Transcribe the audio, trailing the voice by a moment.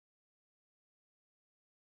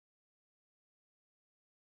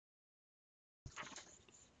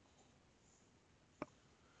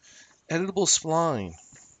Editable spline,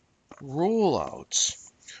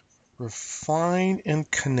 rollouts, refine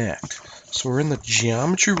and connect. So we're in the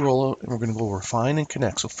geometry rollout and we're going to go refine and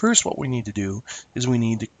connect. So first what we need to do is we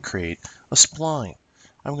need to create a spline.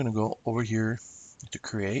 I'm going to go over here to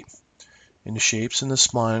create. In the shapes in the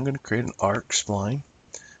spline, I'm going to create an arc spline.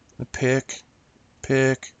 Pick,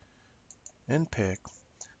 and pick.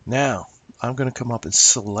 Now I'm going to come up and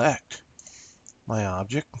select my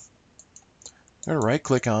object. I'm going to right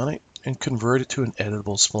click on it and convert it to an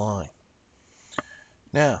editable spline.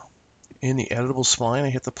 Now in the editable spline, I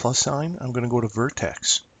hit the plus sign. I'm going to go to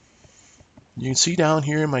vertex. You can see down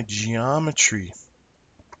here in my geometry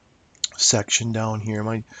section down here,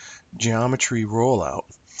 my geometry rollout,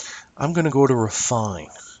 I'm going to go to refine.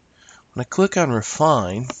 When I click on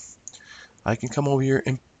refine, I can come over here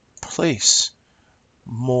and place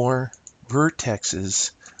more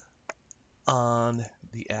vertexes on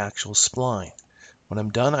the actual spline. When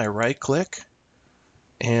I'm done, I right click,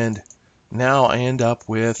 and now I end up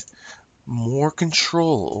with more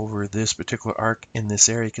control over this particular arc in this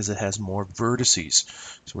area because it has more vertices.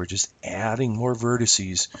 So we're just adding more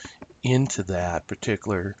vertices into that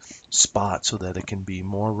particular spot so that it can be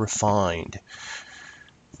more refined.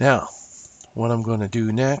 Now, what I'm going to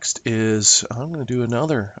do next is I'm going to do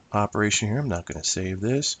another operation here. I'm not going to save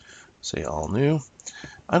this. Say all new.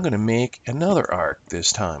 I'm going to make another arc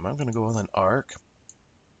this time. I'm going to go with an arc.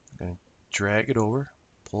 I'm going to drag it over,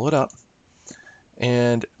 pull it up,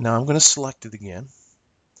 and now I'm going to select it again.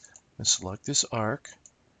 I'm going to select this arc,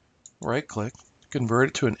 right click, convert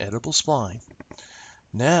it to an editable spline.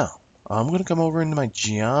 Now I'm going to come over into my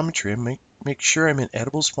geometry and make sure I'm in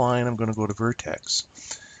editable spline. I'm going to go to vertex.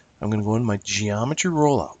 I'm going to go into my geometry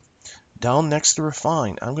rollout. Down next to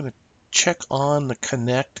refine, I'm going to check on the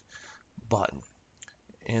connect button.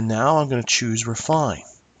 And now I'm going to choose refine.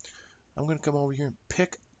 I'm going to come over here and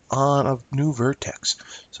pick on a new vertex.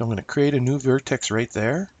 So I'm going to create a new vertex right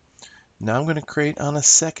there. Now I'm going to create on a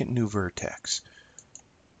second new vertex.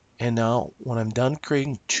 And now when I'm done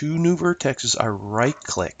creating two new vertexes, I right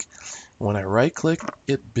click. When I right click,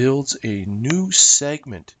 it builds a new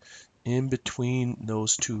segment in between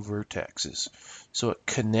those two vertexes. So it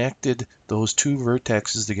connected those two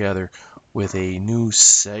vertexes together with a new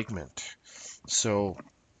segment. So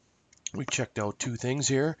we checked out two things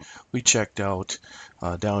here. We checked out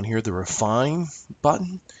down here the refine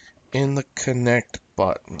button and the connect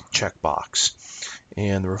button checkbox.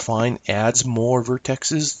 And the refine adds more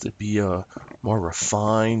vertexes to be a more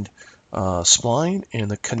refined spline,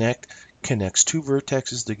 and the connect connects two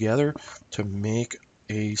vertexes together to make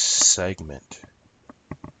a segment.